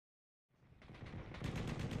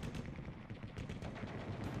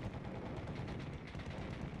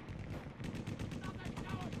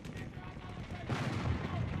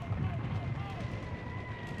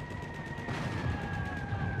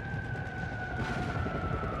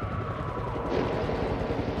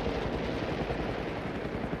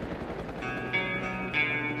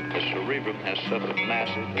cerebrum has suffered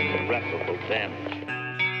massive and irreparable damage.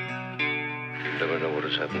 You never know what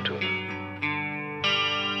has happened to him.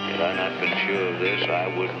 Had I not been sure of this, I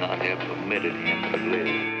would not have permitted him to live.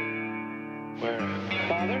 Where?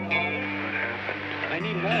 Father? What happened? I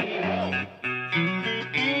need help.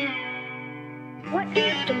 What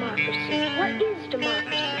is democracy? What is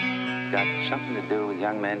democracy? Got something to do with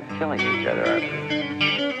young men killing each other.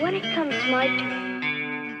 When it comes my turn,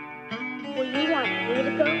 will you want me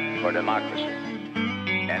to go? For democracy,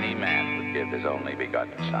 any man would give his only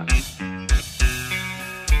begotten son.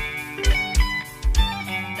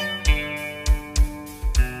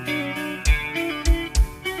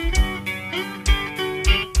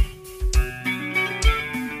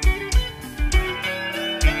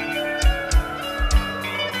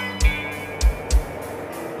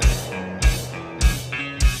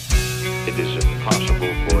 It is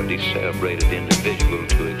impossible for a decerebrated individual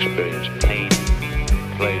to experience pain,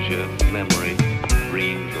 pleasure, memory,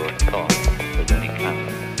 dreams, or thought of any kind.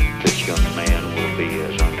 This young man will be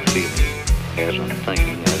as unfeeling, as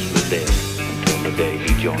unthinking as the dead until the day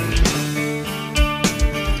he joins them.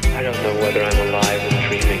 I don't know whether I'm alive and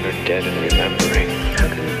dreaming or dead and remembering. How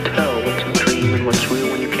can you tell what's a dream and what's real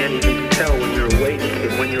when you can't even tell when you're awake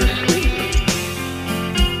and when you're asleep?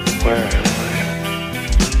 Where am I?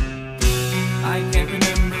 I can't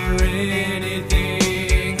remember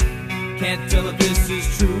anything. Can't tell if this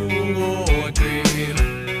is true or a dream.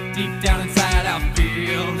 Deep down inside I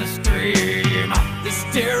feel the scream. This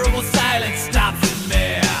terrible silence stops in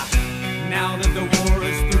me. Now that the war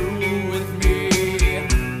is through with me,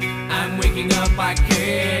 I'm waking up, I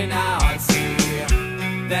cannot see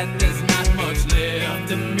that there's not much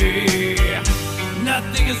left of me.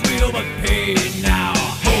 Nothing is real but pain now.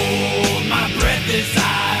 Hold my breath as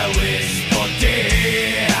I wish for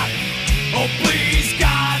death. Oh please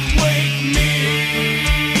God, wake me.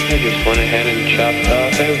 I just went ahead and chopped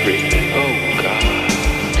off everything. Oh God,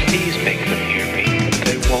 please make them hear me.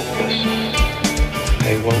 They won't listen.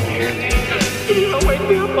 They won't hear me. You'll wake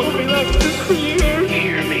me up, I'll be like this for years.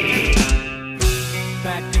 Hear me.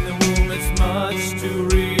 Back in the womb, it's much too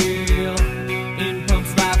real. In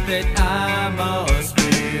pumps life that I must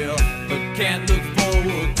feel, but can't look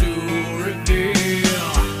forward to reveal.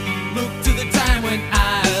 Look to the time when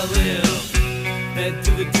I live, head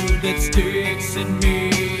to the dude that sticks in me,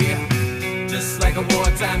 just like a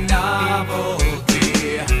wartime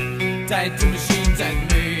novelty, tied to machines that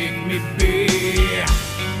make me be.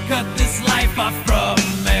 Cut this life off from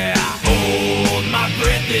me. Hold my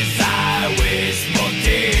breath as I wish for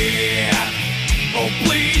death. Oh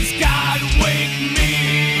please God, wake me.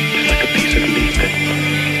 It's like a piece of meat that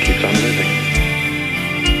keeps on living.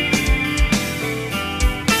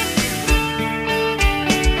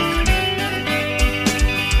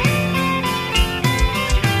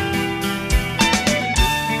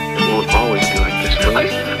 It won't always be like this, will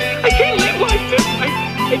it? I can't live like this.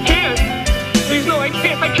 I can't. Please, no, I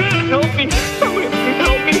can't. I can't. Help me. Somebody please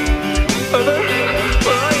help me. Mother,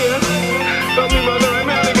 where are you? Help me, Mother. I'm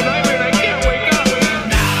having a nightmare and I can't wake up.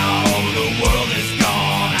 Now the world is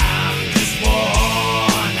gone, I'm just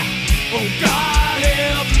one. Oh God,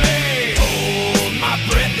 help me. Hold my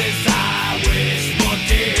breath as I wish for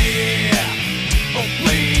death. Oh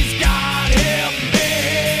please God, help me.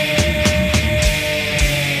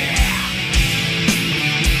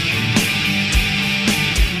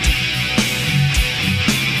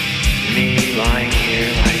 Me lying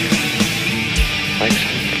here like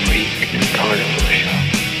some freak in a carnival show.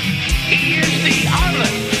 He is the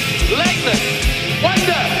armless, legless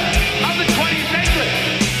wonder of the 20th century.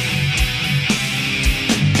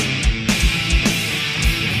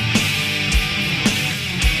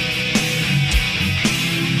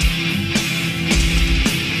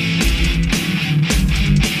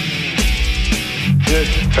 It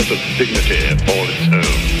has a dignity all its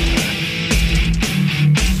own.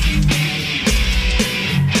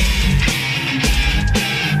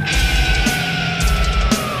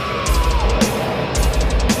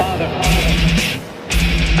 Father,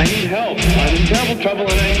 I need help. I'm in terrible trouble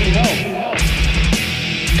and I need help.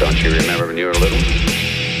 Don't you remember when you were little?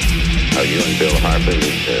 How you and Bill Harper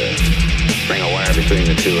used to string a wire between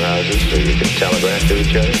the two houses so you could telegraph to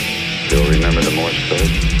each other? Still remember the Morse code?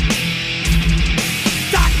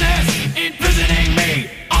 Darkness imprisoning me.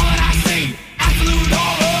 All that I see, absolute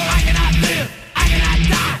horror. I cannot live, I cannot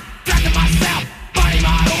die. Trapped in myself, fighting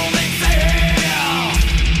my own exhale.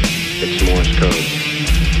 It's Morse code.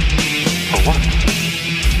 For what?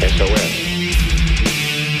 SOS.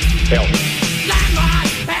 Help. Landmine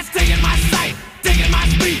has taken my sight, taken my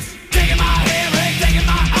speech, taken my hearing, taken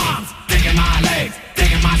my arms, taken my legs,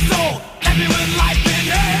 taken my soul, left me with life in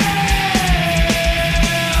hell.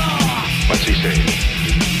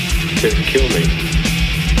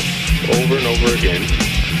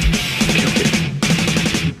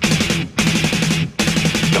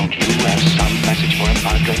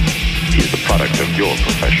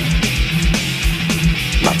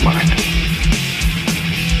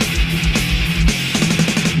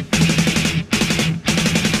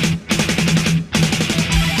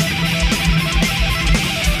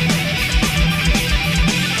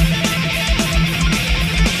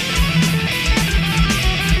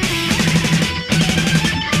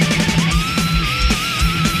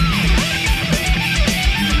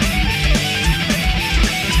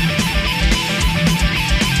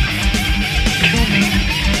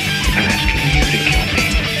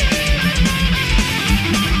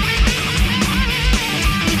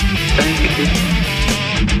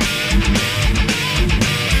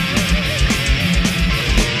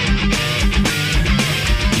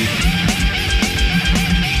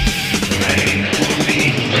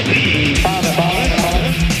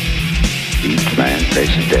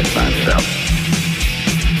 faces death by himself.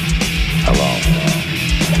 Alone.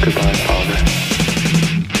 Goodbye, Father.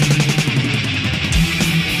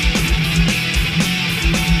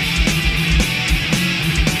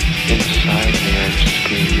 Inside me, I'm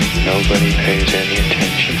screaming. Nobody pays any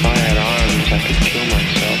attention. If I had arms, I could kill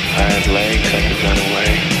myself. If I had legs, I could run away.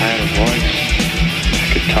 If I had a voice, I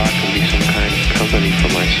could talk and be some kind of company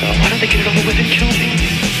for myself. Why don't they get it over with and kill me?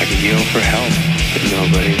 I could yell for help, but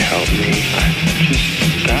nobody'd help me. I've just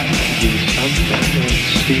got to do something and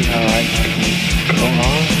see how I can go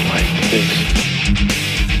on like this.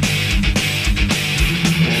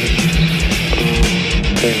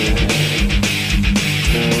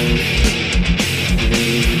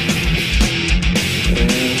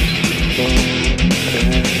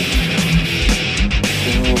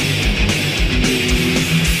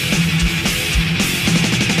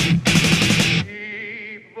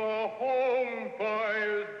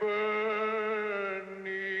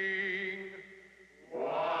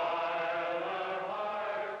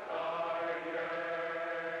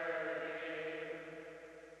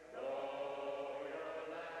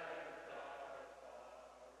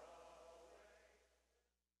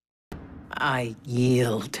 I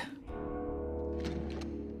yield.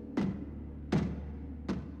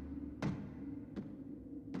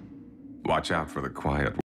 Watch out for the quiet